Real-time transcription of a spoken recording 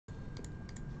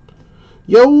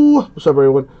Yo, what's up,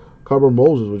 everyone? Carver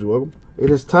Moses, would you welcome?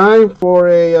 It is time for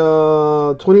a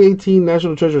 2018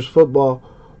 National Treasures Football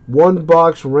one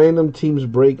box random teams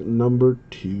break number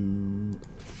 2.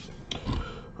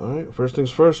 All right, first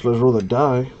things first. Let's roll the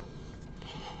die.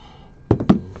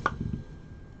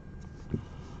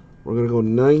 We're gonna go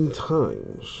 9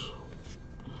 times.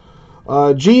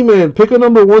 G-Man, pick a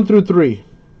number 1 through 3.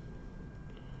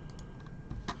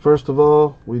 First of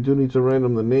all, we do need to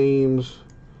random the names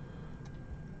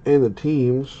and the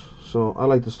teams, so I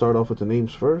like to start off with the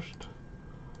names first.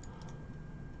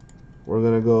 We're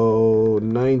gonna go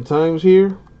 9 times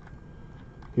here.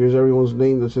 Here's everyone's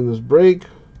name that's in this break.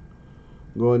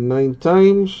 Going 9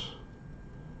 times.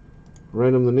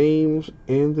 Random the names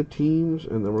and the teams,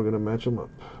 and then we're gonna match them up.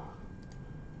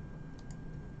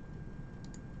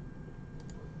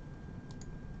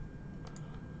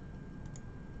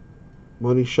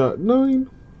 Money shot 9.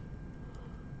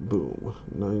 Boom.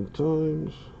 9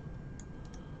 times.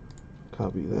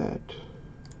 Copy that.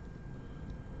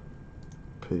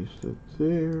 Paste it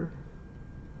there.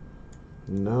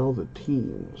 Now the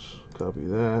teams. Copy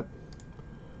that.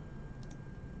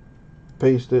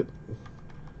 Paste it.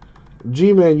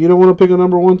 G-Man, you don't want to pick a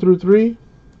number 1 through 3?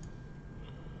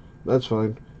 That's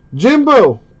fine.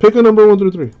 Jimbo, pick a number 1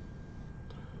 through 3.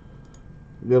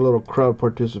 Get a little crowd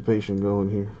participation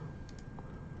going here.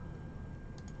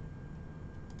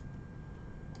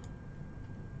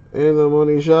 And the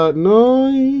money shot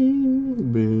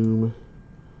 9. Boom.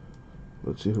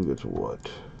 Let's see who gets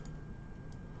what.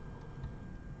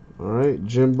 Alright,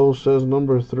 Jimbo says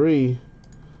number 3.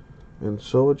 And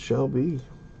so it shall be.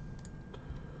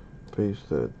 Paste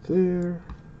that there.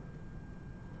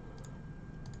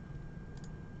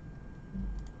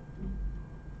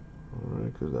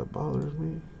 Alright, because that bothers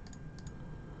me.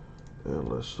 And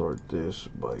let's sort this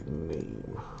by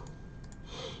name.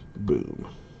 Boom.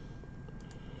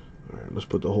 Alright, let's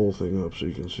put the whole thing up so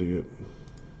you can see it.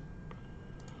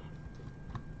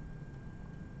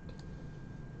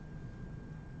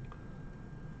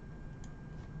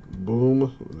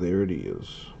 Boom, there it is.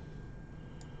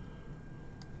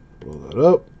 Blow that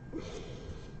up.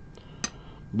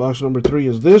 Box number 3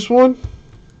 is this one.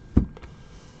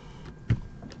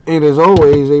 And as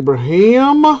always,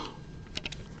 Abraham.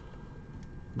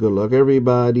 Good luck,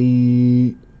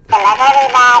 everybody. Good luck,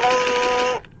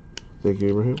 everybody. Thank you,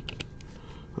 Abraham.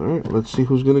 Alright, let's see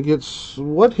who's going to get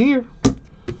what here.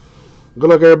 Good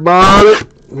luck, everybody.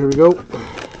 Here we go.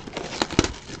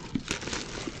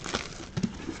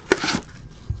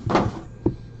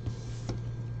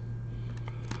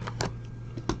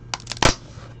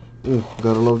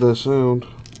 Gotta love that sound.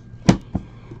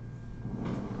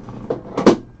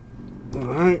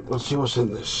 Alright, let's see what's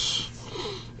in this.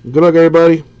 Good luck,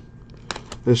 everybody.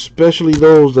 Especially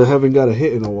those that haven't got a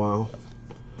hit in a while.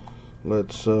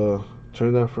 Let's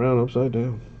turn that frown upside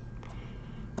down.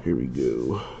 Here we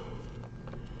go.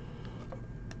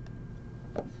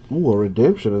 Ooh, a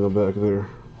redemption in the back there.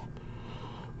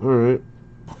 Alright.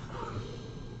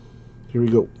 Here we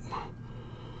go.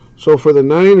 So for the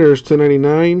Niners,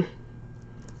 1099,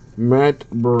 Matt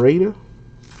Breida.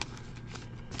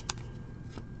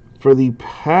 For the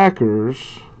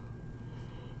Packers,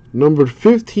 number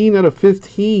 15 out of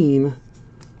 15,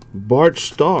 Bart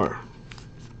Starr.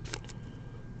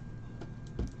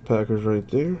 Packers right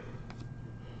there.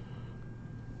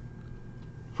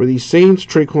 For the Saints,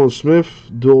 Traquan Smith,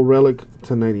 dual relic,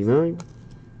 1099.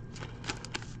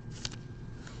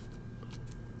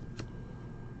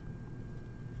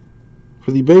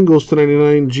 For the Bengals,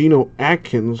 1099, Geno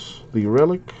Atkins, the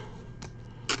relic.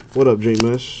 What up,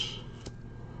 JMS?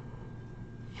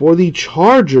 For the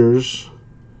Chargers,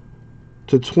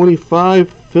 /25,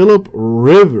 Phillip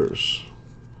Rivers.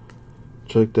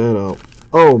 Check that out.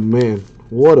 Oh, man.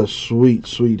 What a sweet,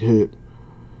 sweet hit.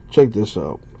 Check this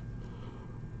out.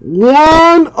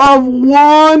 1 of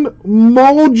 1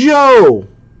 mojo.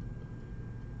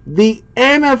 The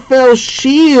NFL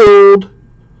Shield.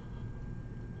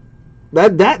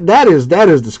 That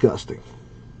is disgusting.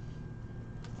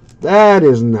 That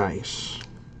is nice.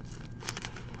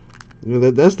 You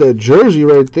know, that's that jersey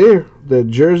right there. That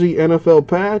jersey NFL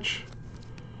patch.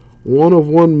 1 of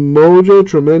 1 mojo,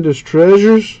 tremendous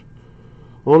treasures.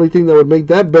 Only thing that would make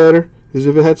that better is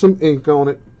if it had some ink on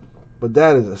it. But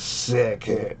that is a sick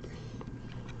hit.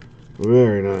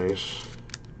 Very nice.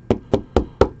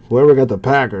 Whoever got the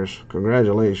Packers,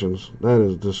 congratulations. That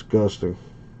is disgusting.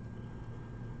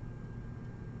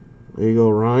 There you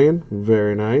go, Ryan.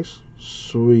 Very nice.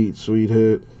 Sweet, sweet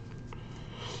hit.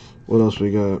 What else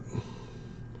we got?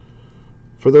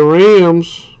 For the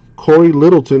Rams, Corey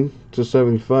Littleton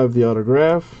 /75, the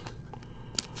autograph.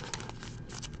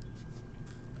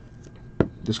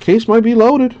 This case might be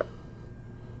loaded.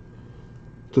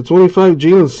 To 25,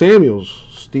 Jalen Samuels,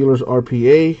 Steelers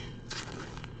RPA.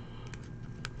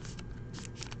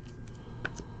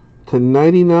 To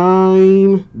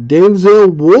 99, Denzel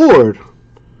Ward,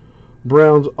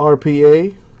 Browns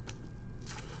RPA.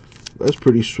 That's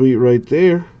pretty sweet right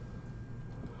there.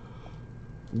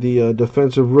 The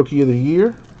Defensive Rookie of the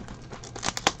Year.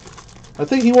 I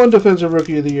think he won Defensive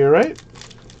Rookie of the Year, right?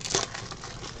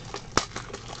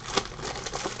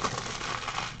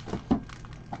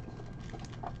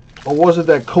 Or was it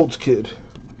that Colts kid?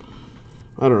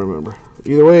 I don't remember.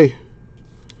 Either way,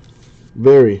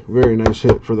 very, very nice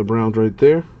hit for the Browns right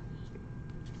there.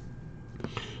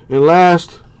 And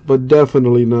last, but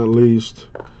definitely not least,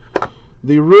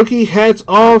 the rookie hats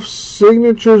off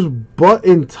signatures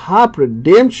button top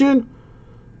redemption,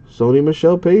 Sony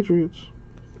Michel Patriots.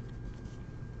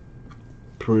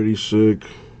 Pretty sick.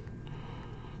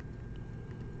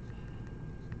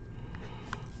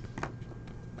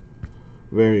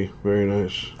 Very, very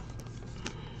nice.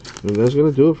 And that's going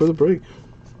to do it for the break.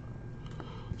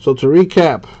 So to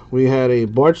recap, we had a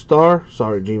Bart Starr,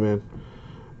 sorry G-Man,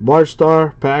 Bart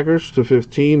Starr Packers to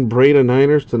 15, Breda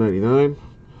Niners to 99.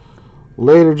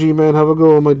 Later, G-Man, have a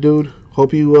good one, my dude.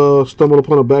 Hope you stumbled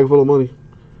upon a bag full of money.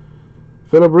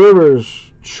 Phillip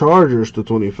Rivers Chargers to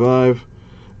 25,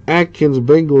 Atkins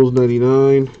Bengals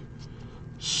 99,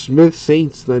 Smith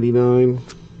Saints 99,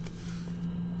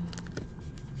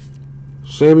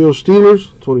 Samuel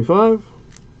Steelers 25,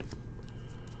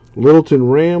 Littleton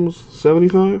Rams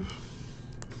 75,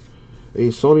 a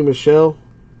Sony Michel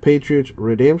Patriots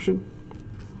Redemption.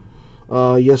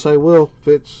 Yes, I will,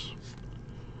 Fitz.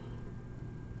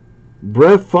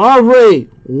 Brett Favre,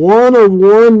 1 of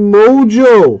 1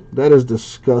 mojo. That is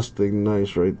disgusting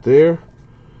nice right there.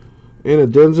 And a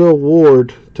Denzel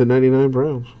Ward to 99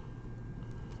 Browns.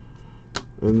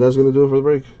 And that's going to do it for the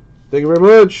break. Thank you very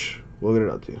much. We'll get it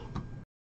out to you.